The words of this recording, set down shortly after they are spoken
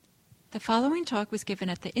The following talk was given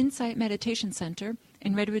at the Insight Meditation Center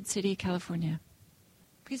in Redwood City, California.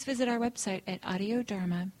 Please visit our website at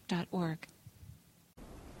audiodharma.org.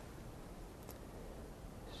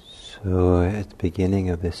 So at the beginning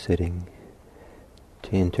of this sitting,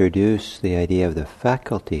 to introduce the idea of the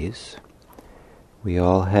faculties, we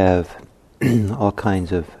all have all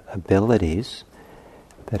kinds of abilities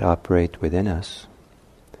that operate within us.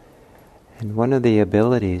 And one of the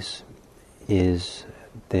abilities is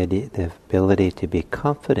the ability to be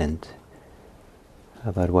confident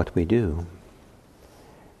about what we do.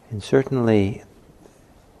 And certainly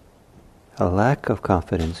a lack of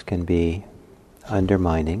confidence can be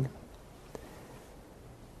undermining.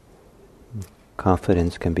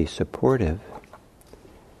 Confidence can be supportive.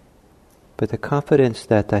 But the confidence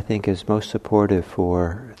that I think is most supportive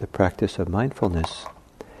for the practice of mindfulness,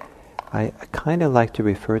 I kind of like to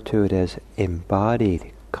refer to it as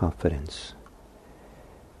embodied confidence.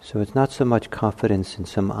 So it's not so much confidence in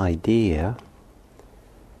some idea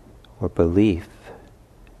or belief,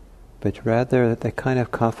 but rather the kind of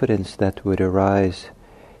confidence that would arise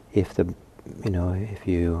if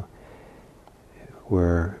you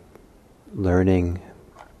were learning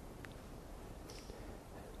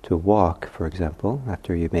to walk, for example,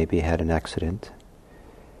 after you maybe had an accident,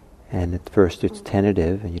 and at first it's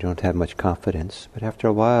tentative and you don't have much confidence, but after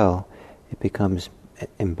a while it becomes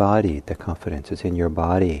embodied, the confidence. It's in your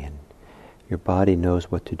body, and your body knows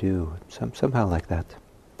what to do, somehow like that.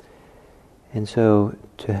 And so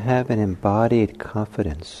to have an embodied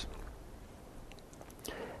confidence,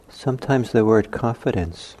 sometimes the word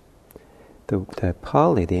confidence, the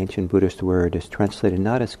Pali, the ancient Buddhist word, is translated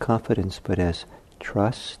not as confidence but as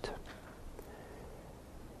trust.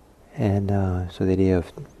 And so the idea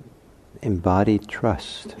of embodied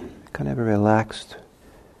trust, kind of a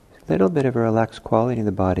little bit of a relaxed quality in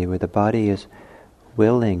the body, where the body is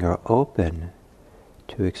willing or open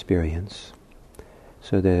to experience.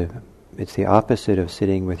 So it's the opposite of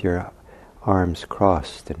sitting with your arms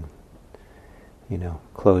crossed and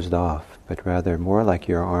closed off, but rather more like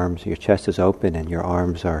your chest is open and your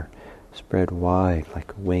arms are spread wide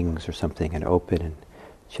like wings or something, and open, and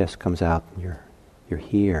chest comes out and you're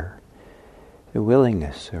here. A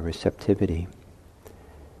willingness, a receptivity.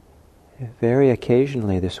 Very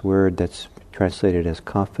occasionally this word that's translated as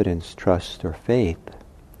confidence, trust, or faith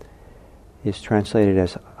is translated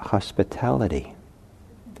as hospitality.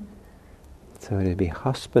 So to be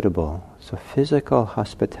hospitable, so physical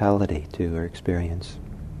hospitality to our experience.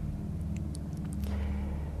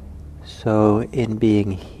 So in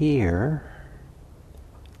being here,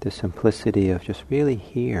 the simplicity of just really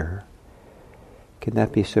here, can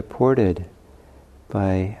that be supported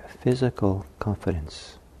by physical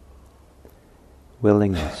confidence,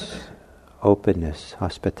 willingness, openness,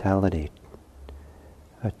 hospitality,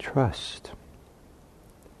 a trust?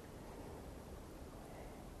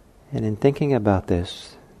 And in thinking about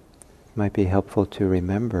this, it might be helpful to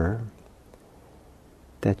remember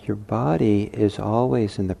that your body is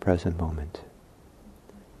always in the present moment.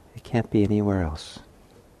 It can't be anywhere else.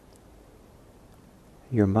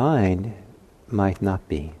 Your mind might not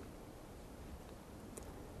be.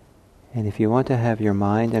 And if you want to have your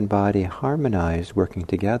mind and body harmonized, working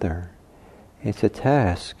together, it's a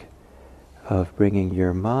task of bringing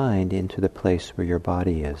your mind into the place where your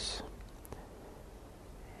body is.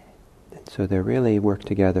 And so they really work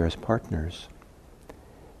together as partners.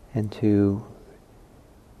 And to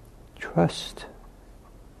trust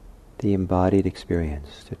the embodied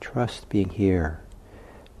experience, to trust being here,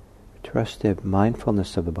 trust the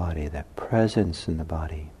mindfulness of the body, the presence in the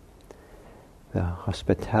body, the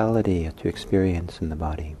hospitality to experience in the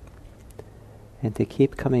body, and to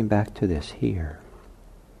keep coming back to this here.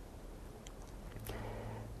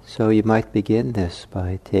 So you might begin this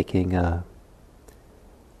by taking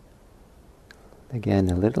again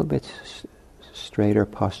a little bit straighter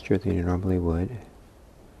posture than you normally would,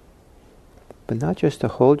 but not just to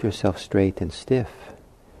hold yourself straight and stiff,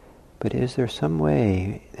 but is there some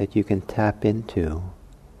way that you can tap into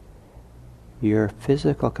your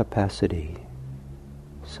physical capacity,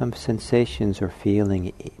 some sensations or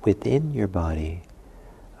feeling within your body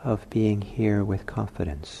of being here with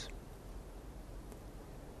confidence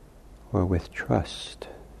or with trust,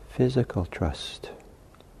 physical trust?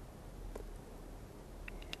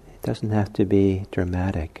 It doesn't have to be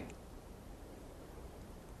dramatic.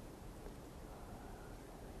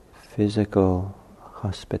 Physical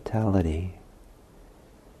hospitality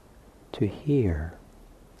to hear.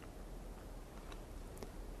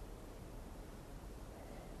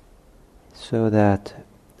 So that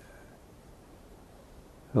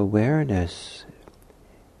awareness,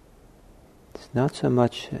 it's not so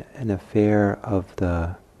much an affair of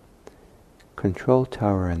the control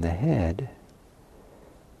tower in the head,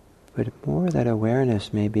 but more that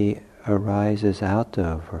awareness maybe arises out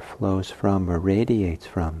of, or flows from, or radiates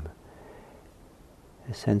from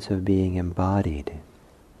a sense of being embodied.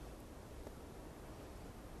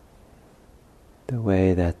 The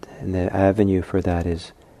way that, and the avenue for that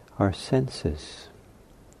is our senses.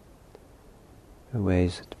 The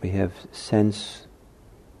ways that we have sense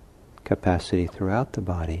capacity throughout the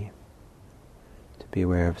body to be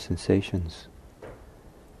aware of sensations.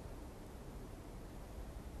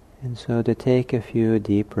 And so to take a few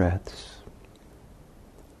deep breaths,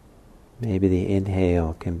 maybe the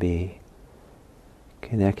inhale can be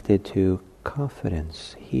connected to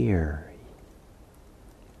confidence here.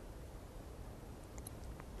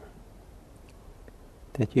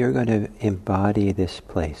 That you're going to embody this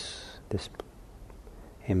place,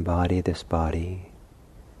 embody this body.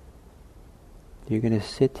 You're going to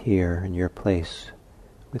sit here in your place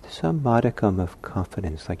with some modicum of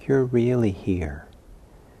confidence, like you're really here.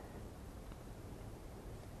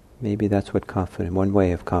 Maybe that's what confidence, one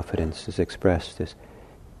way of confidence is expressed is,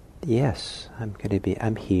 yes,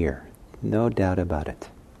 I'm here. No doubt about it.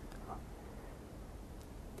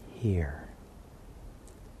 Here.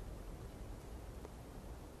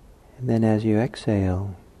 And then as you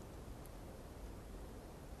exhale,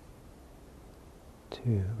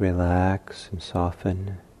 to relax and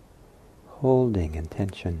soften, holding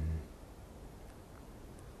intention.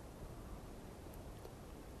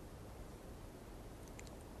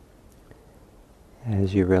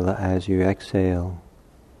 As you exhale,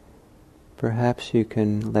 perhaps you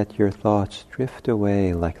can let your thoughts drift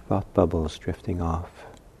away like thought bubbles drifting off.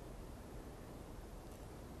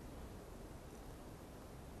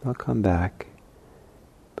 They'll come back,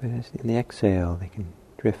 but as in the exhale they can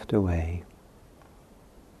drift away.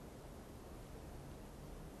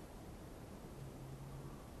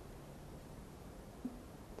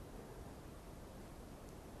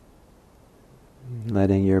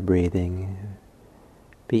 Letting your breathing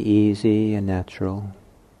be easy and natural.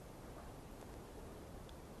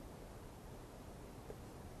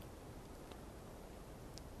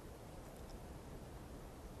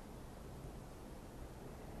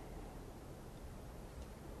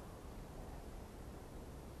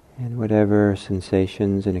 And whatever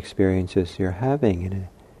sensations and experiences you're having in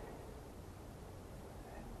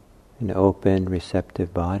an open,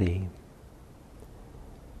 receptive body,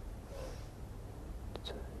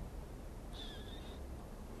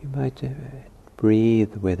 you might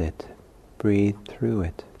breathe with it, breathe through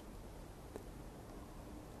it.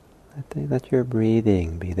 Let your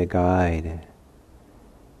breathing be the guide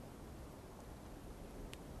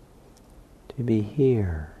to be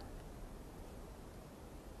here.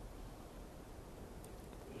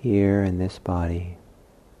 Here in this body.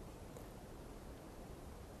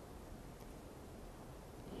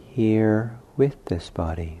 Here with this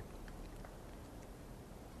body.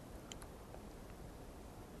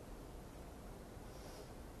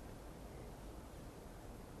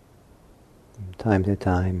 From time to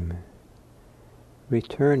time,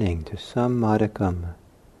 returning to some modicum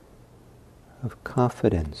of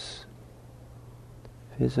confidence,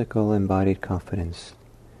 physical embodied confidence,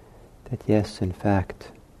 that yes, in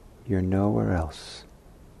fact, you're nowhere else.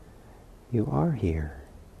 You are here.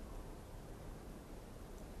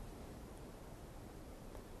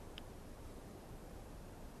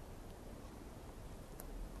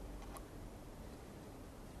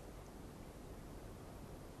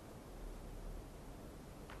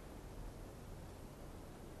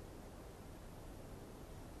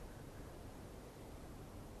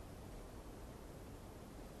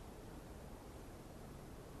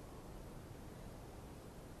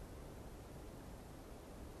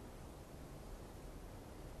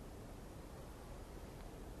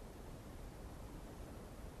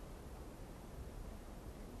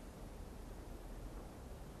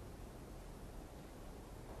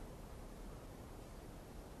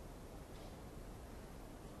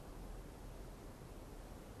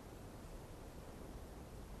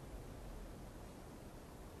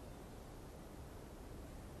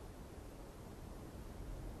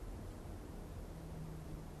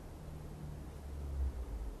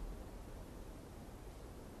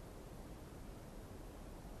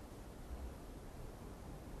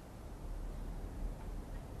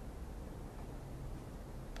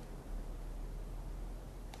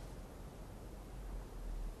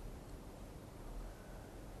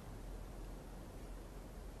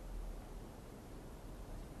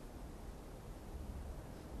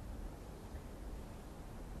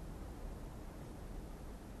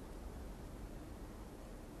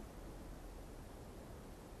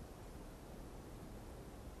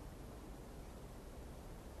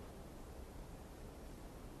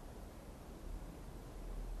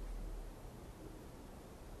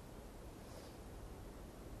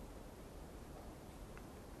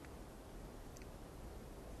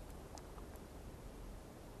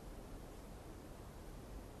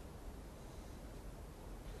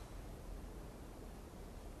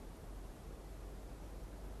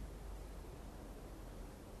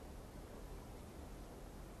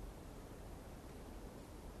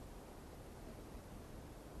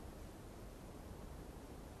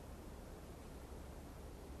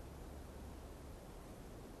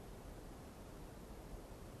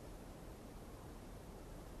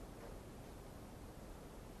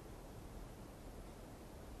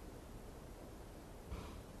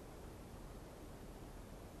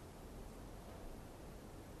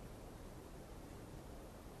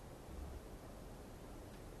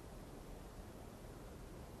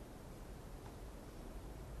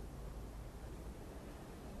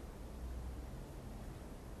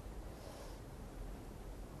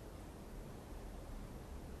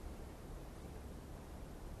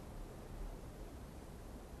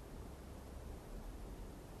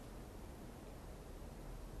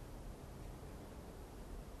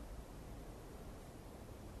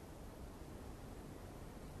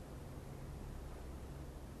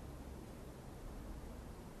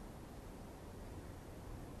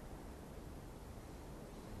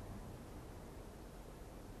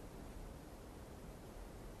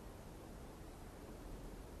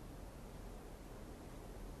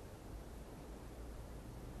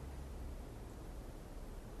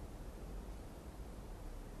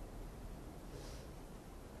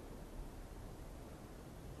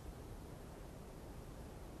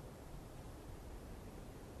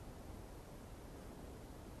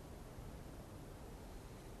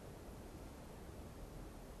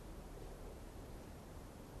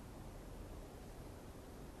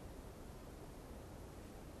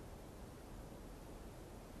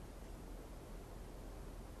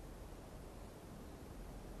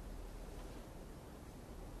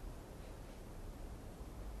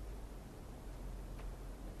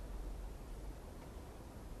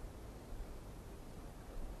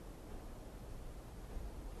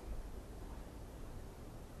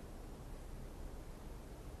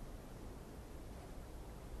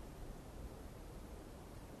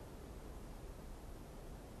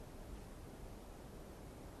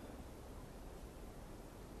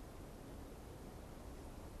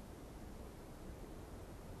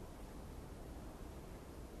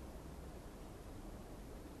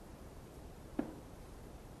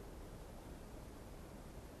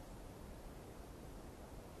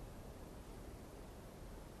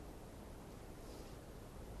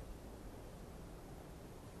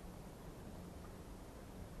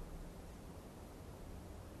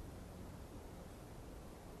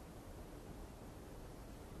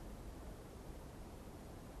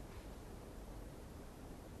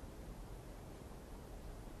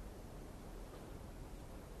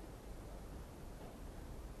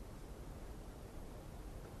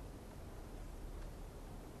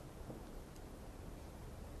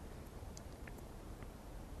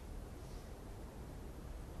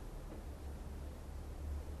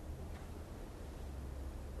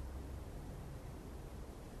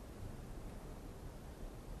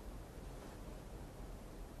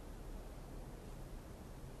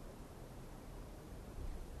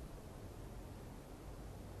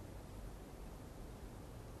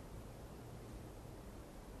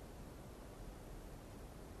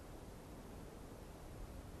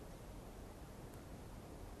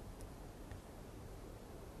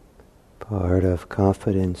 Part of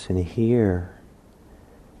confidence in here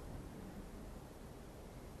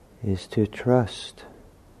is to trust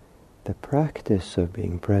the practice of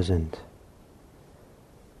being present.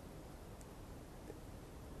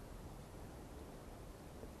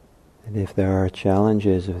 And if there are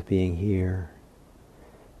challenges of being here,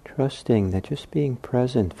 trusting that just being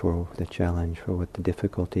present for the challenge, for what the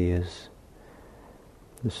difficulty is,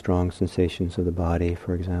 the strong sensations of the body,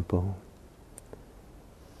 for example,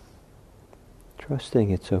 trusting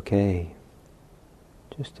it's okay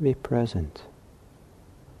just to be present.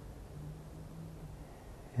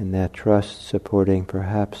 And that trust supporting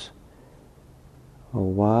perhaps a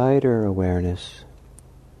wider awareness,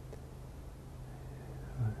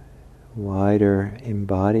 wider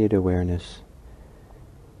embodied awareness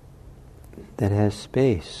that has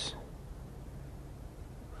space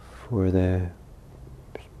for the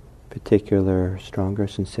particular stronger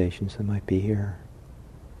sensations that might be here.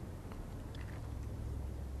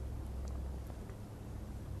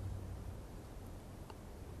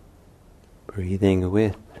 Breathing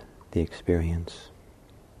with the experience.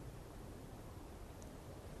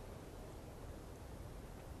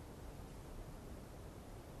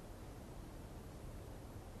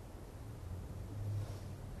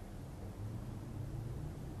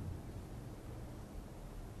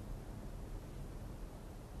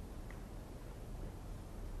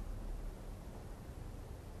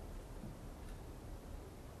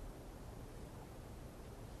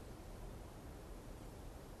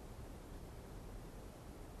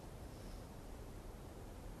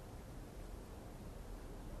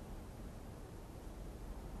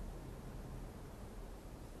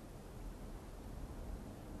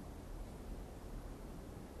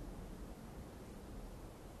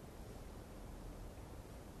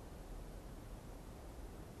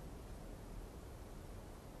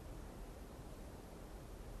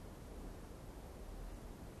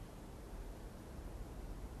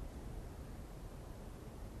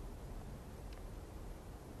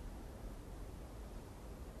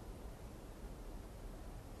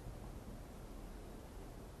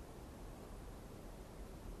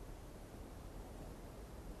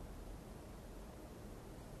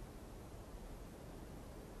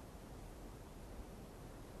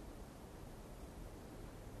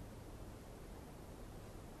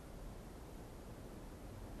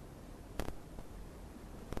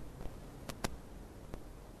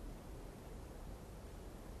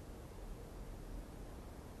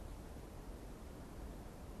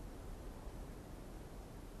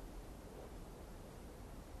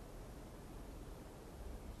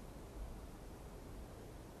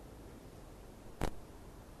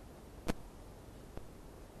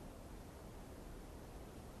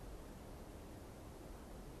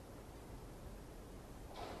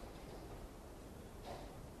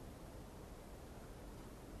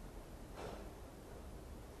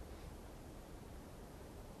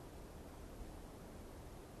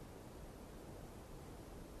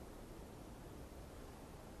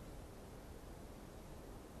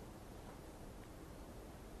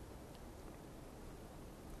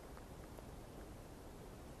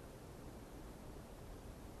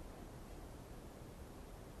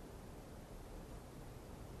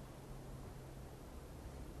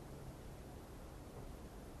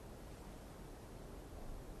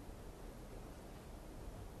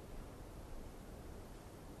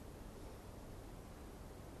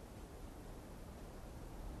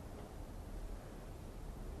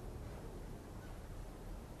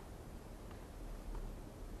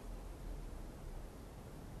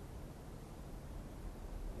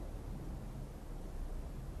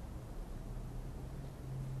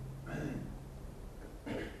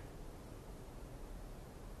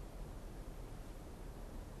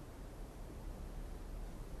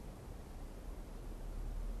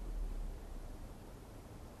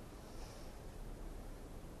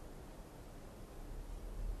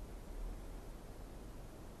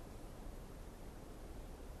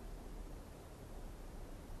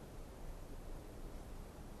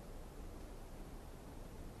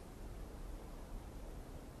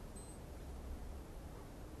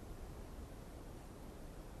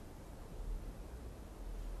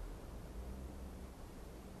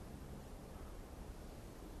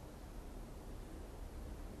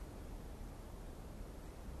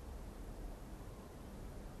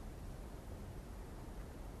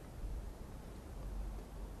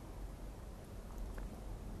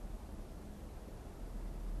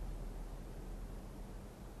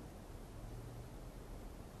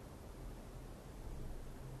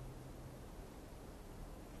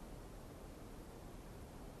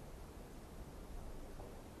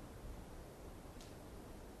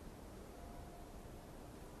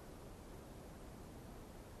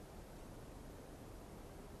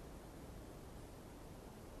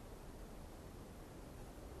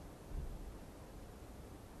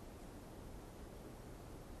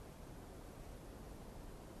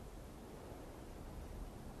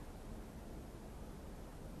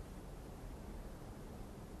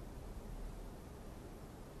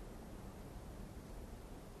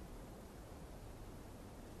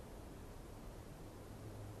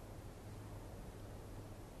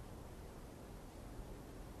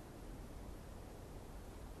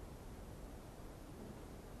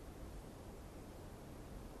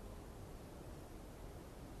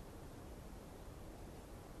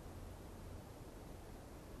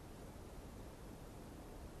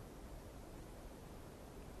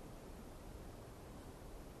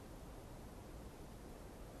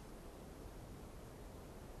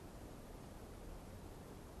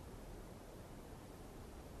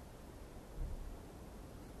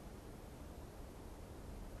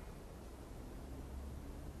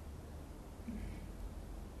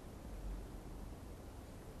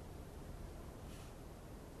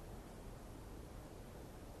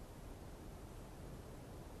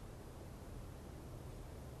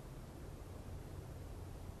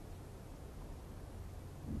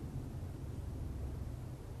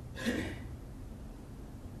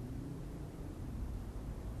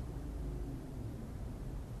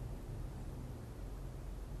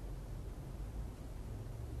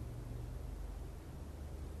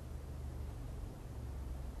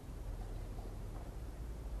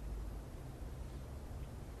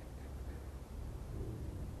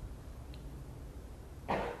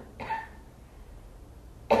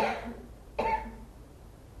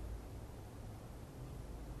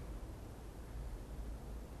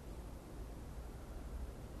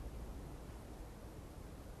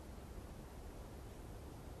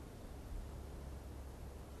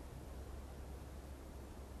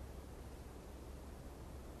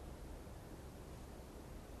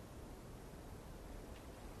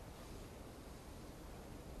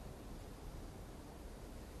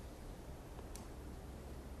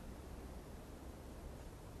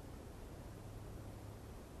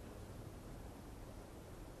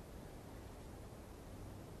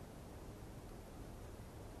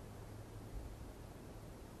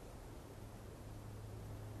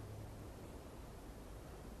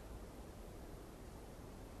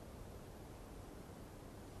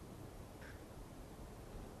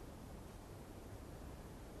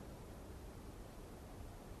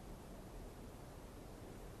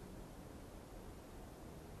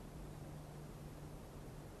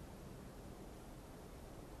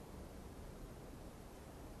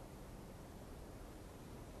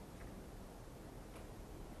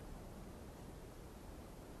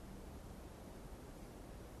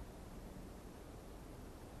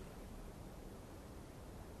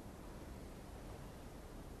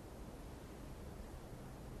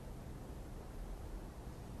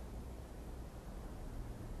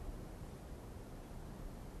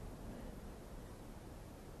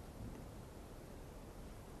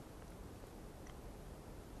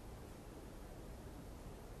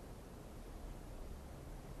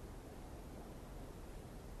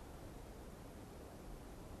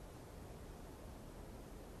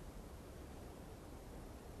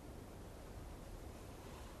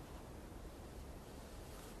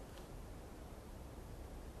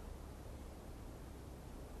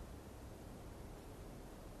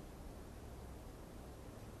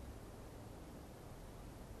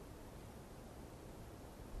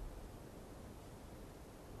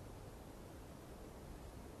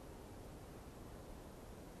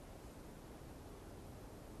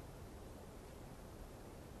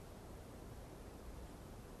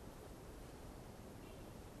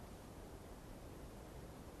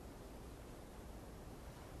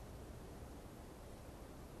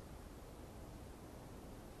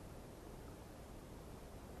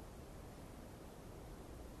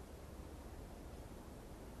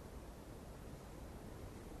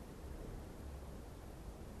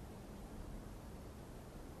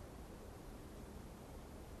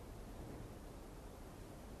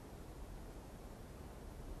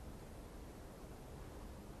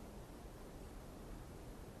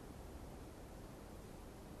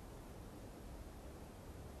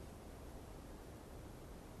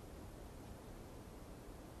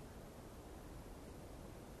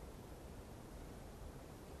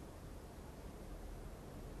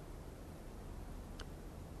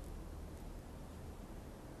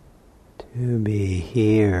 to be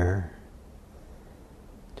here,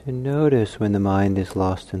 to notice when the mind is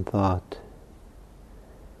lost in thought.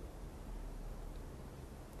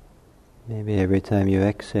 Maybe every time you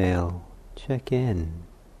exhale, check in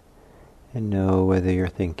and know whether you're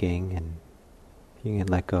thinking and you can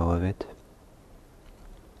let go of it.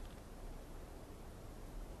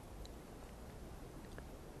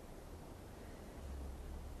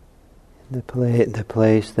 The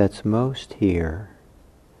place that's most here,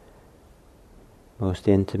 most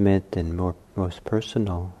intimate and most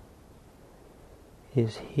personal,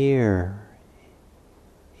 is here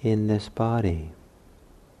in this body,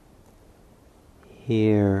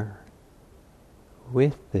 here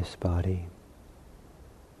with this body.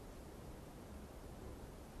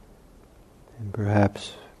 And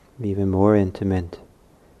perhaps even more intimate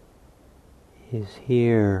is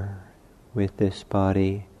here with this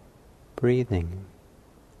body breathing.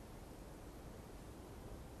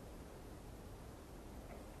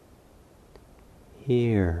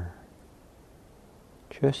 Here,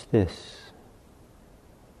 just this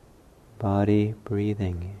body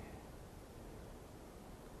breathing.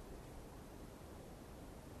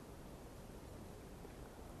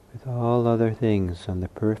 With all other things on the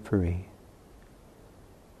periphery.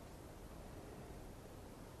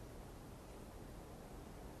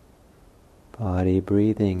 Body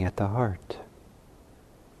breathing at the heart.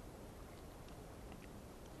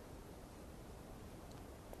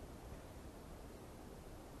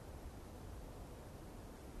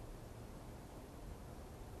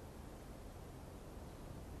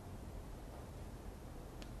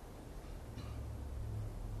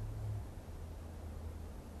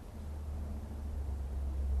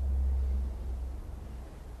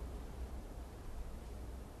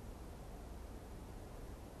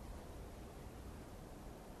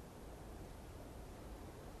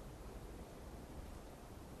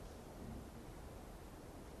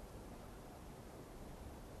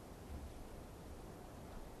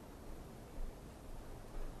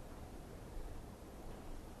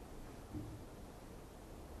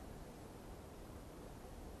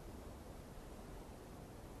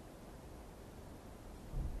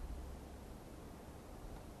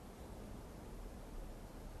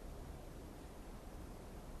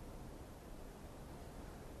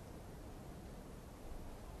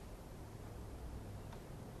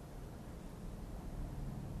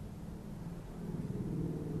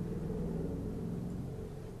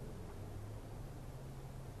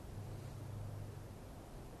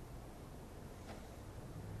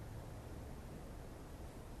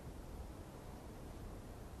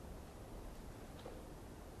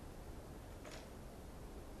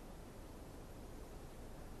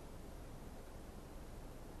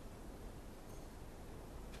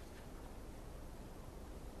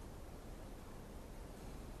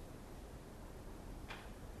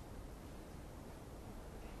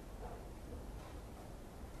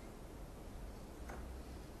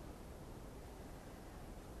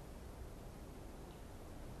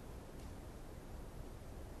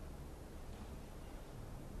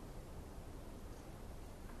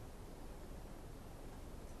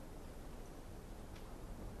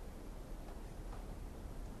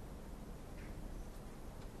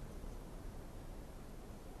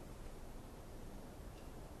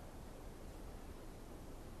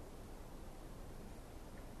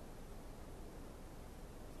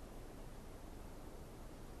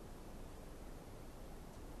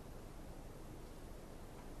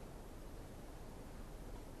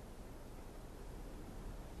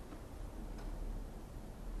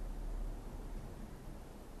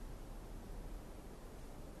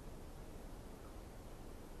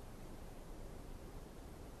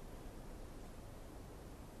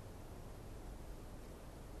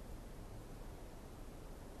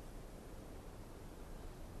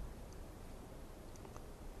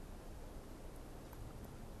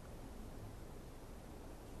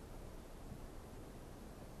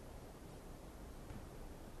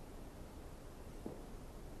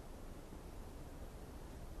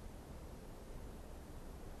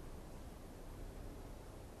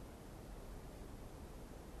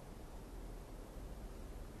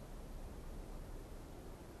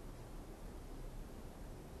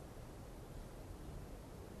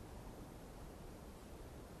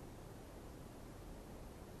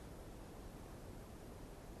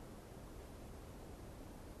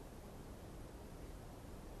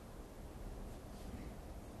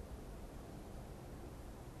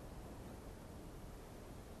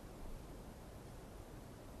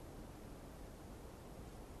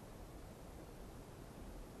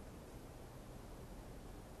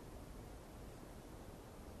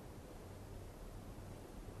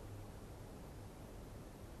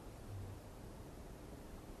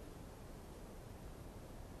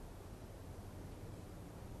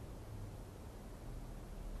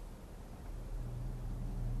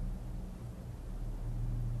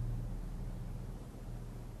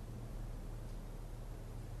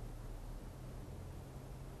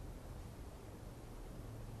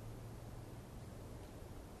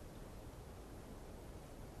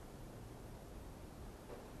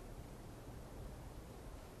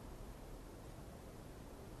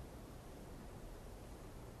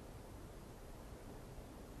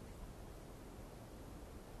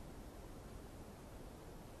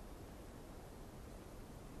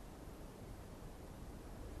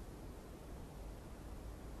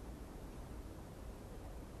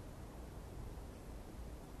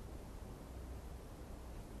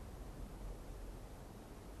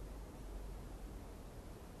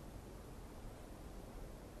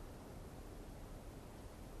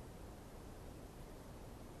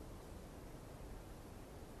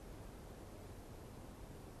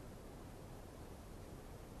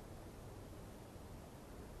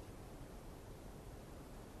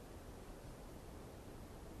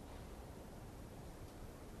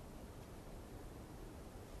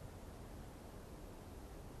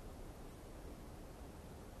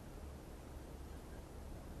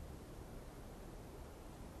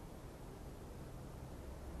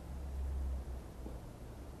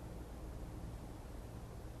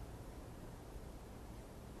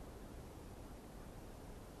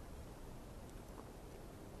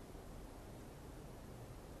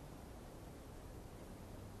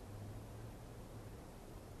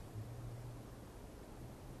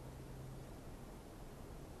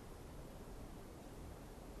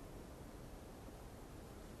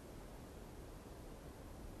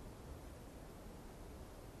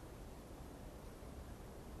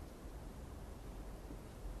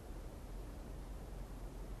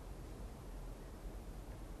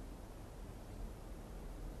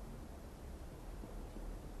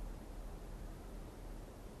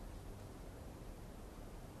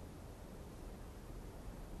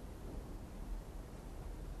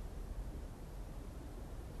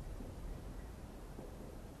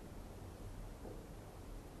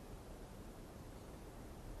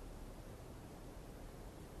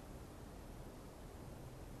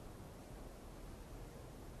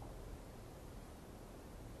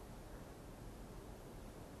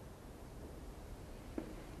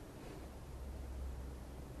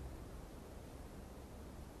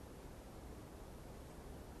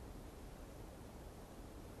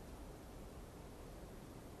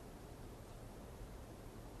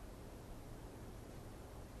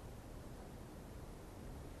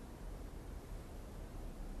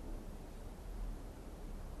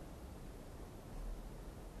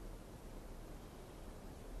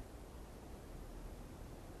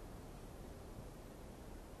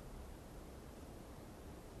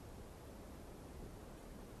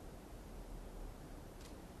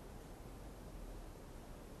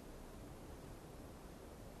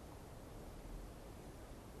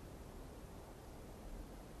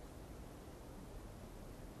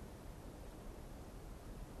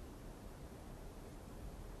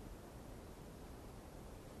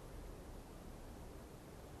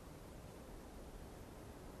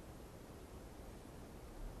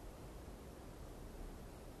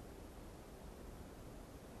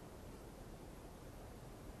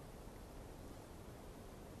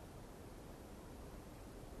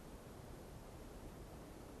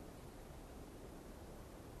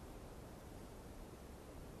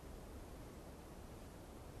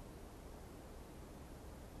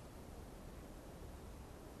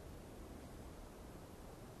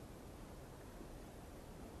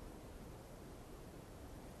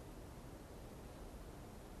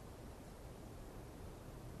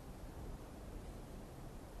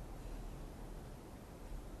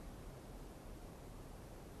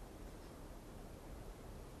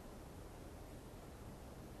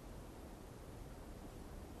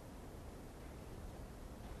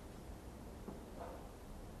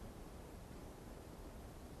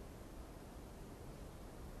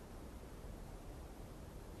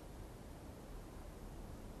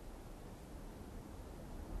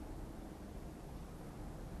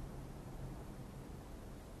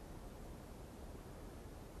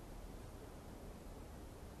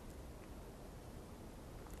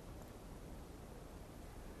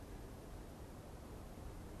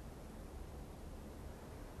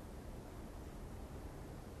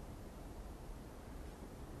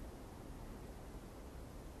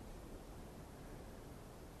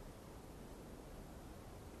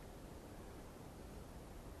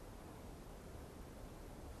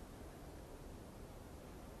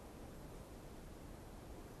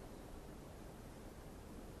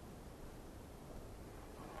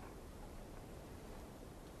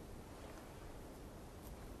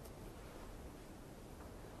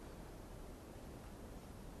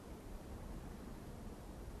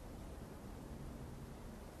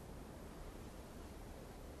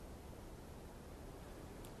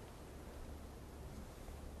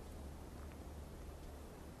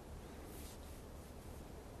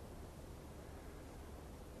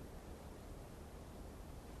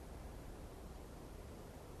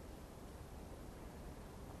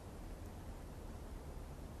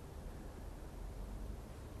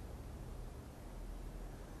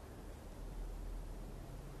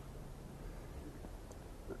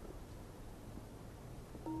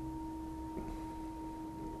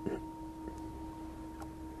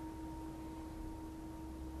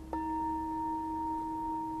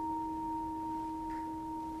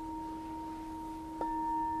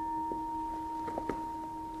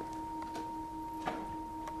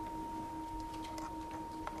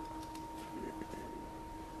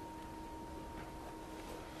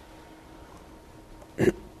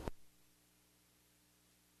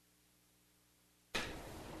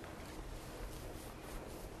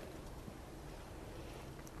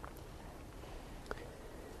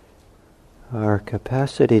 Our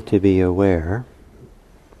capacity to be aware,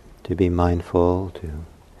 to be mindful, to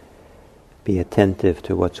be attentive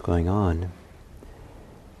to what's going on,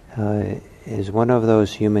 is one of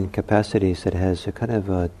those human capacities that has a kind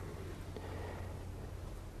of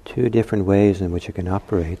two different ways in which it can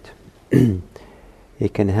operate.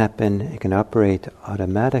 It can operate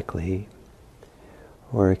automatically,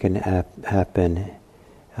 or it can happen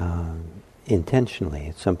intentionally.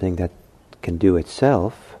 It's something that can do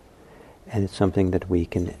itself, and it's something that we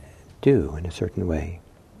can do in a certain way.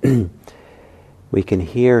 We can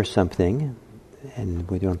hear something, and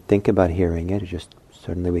we don't think about hearing it, it's just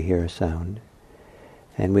suddenly we hear a sound.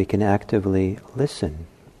 And we can actively listen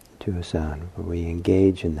to a sound, where we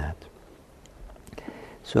engage in that.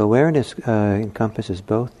 So awareness encompasses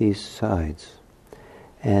both these sides.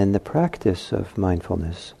 And the practice of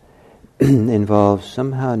mindfulness involves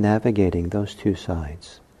somehow navigating those two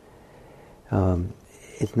sides.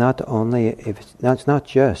 It's not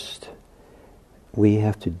just we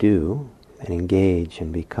have to do and engage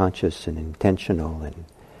and be conscious and intentional and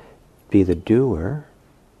be the doer.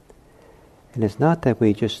 And it's not that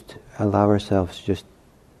we just allow ourselves to just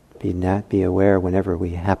be aware whenever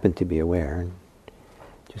we happen to be aware and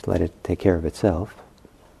just let it take care of itself.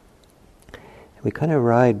 We kind of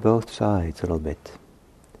ride both sides a little bit.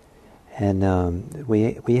 And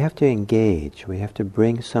we have to engage, we have to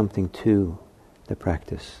bring something to the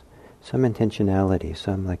practice, some intentionality,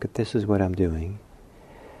 some like, this is what I'm doing.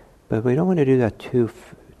 But we don't want to do that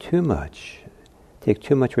too much, take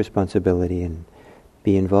too much responsibility and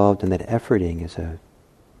be involved in that efforting.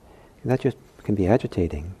 That just can be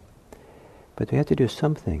agitating. But we have to do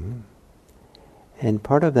something. And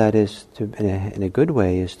part of that is, in a good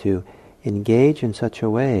way, is to engage in such a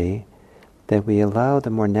way that we allow the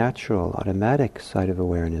more natural, automatic side of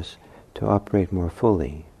awareness to operate more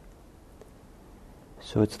fully.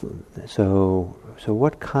 So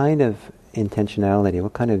what kind of intentionality,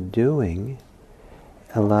 what kind of doing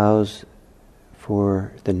allows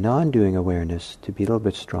for the non-doing awareness to be a little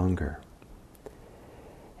bit stronger?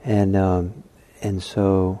 And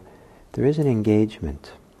so there is an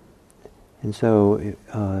engagement. And so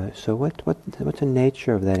what's the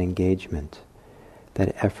nature of that engagement,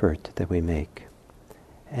 that effort that we make?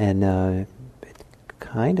 And it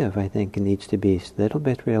kind of, I think, needs to be a little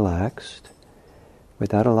bit relaxed,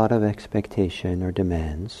 without a lot of expectation or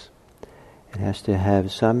demands. It has to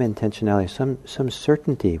have some intentionality, some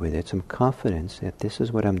certainty with it, some confidence that this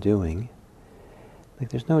is what I'm doing. Like,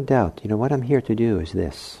 there's no doubt, what I'm here to do is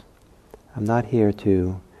this. I'm not here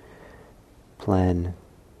to plan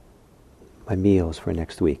my meals for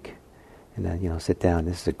next week and then, sit down.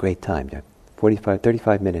 This is a great time,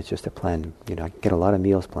 35 minutes just to plan, get a lot of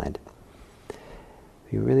meals planned.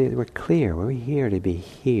 We're clear, we're here to be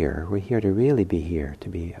here. We're here to really be here, to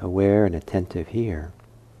be aware and attentive here.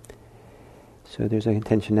 So there's an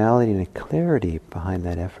intentionality and a clarity behind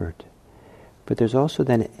that effort. But there's also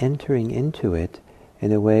then entering into it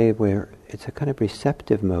in a way where it's a kind of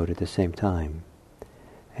receptive mode at the same time.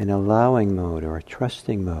 An allowing mode or a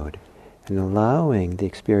trusting mode. And allowing the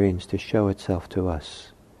experience to show itself to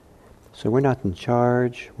us. So we're not in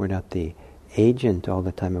charge, we're not the agent all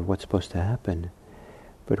the time of what's supposed to happen.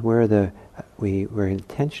 But we're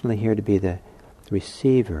intentionally here to be the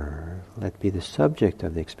receiver, let be the subject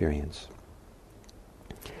of the experience.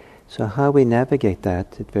 So how we navigate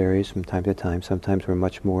that, it varies from time to time. Sometimes we're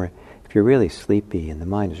much more, if you're really sleepy and the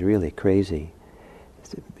mind is really crazy,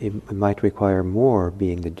 it might require more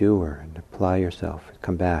being the doer and apply yourself,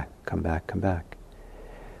 come back.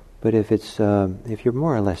 But if you're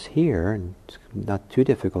more or less here and it's not too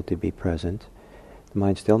difficult to be present, the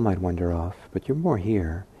mind still might wander off, but you're more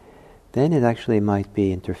here, then it actually might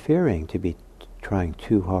be interfering to be trying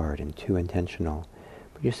too hard and too intentional.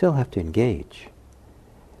 But you still have to engage.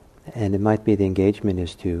 And it might be the engagement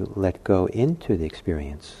is to let go into the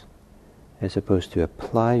experience as opposed to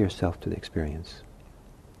apply yourself to the experience.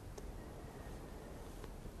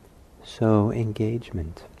 So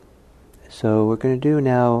engagement. So we're going to do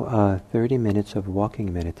now 30 minutes of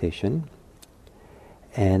walking meditation.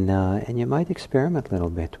 And you might experiment a little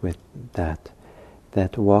bit with that.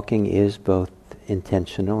 That walking is both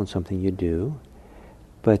intentional and something you do,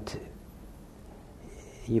 but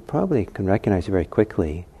you probably can recognize very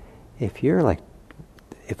quickly if you're like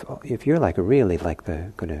really like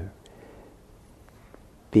going to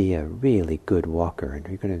be a really good walker, and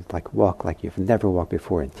you're going to walk like you've never walked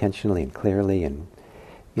before, intentionally and clearly, and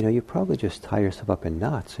you probably just tie yourself up in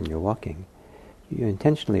knots in your walking. You're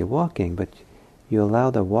intentionally walking, but you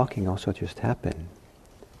allow the walking also to just happen.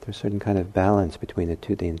 There's a certain kind of balance between the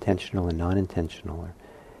two, the intentional and non-intentional.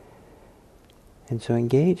 And so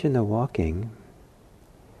engage in the walking.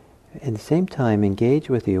 At the same time, engage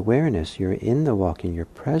with the awareness. You're in the walking, you're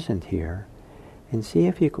present here. And see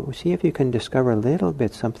if you can discover a little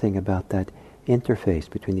bit something about that interface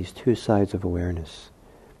between these two sides of awareness.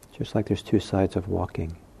 Just like there's two sides of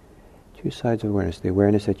walking. Two sides of awareness. The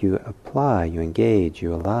awareness that you apply, you engage,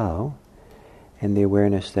 you allow, and the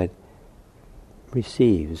awareness that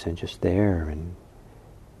receives and just there, and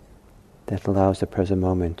that allows the present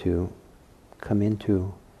moment to come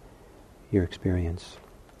into your experience.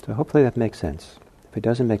 So hopefully that makes sense. If it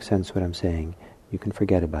doesn't make sense what I'm saying, you can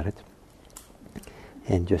forget about it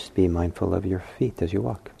and just be mindful of your feet as you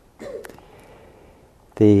walk.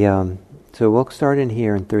 So we'll start in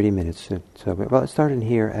here in 30 minutes. Let's start in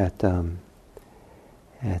here at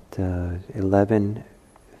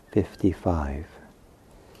 11:55,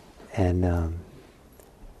 and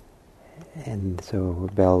so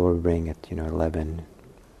a bell will ring at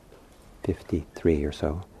 11:53 or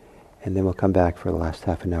so, and then we'll come back for the last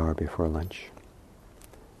half an hour before lunch.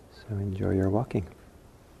 So enjoy your walking.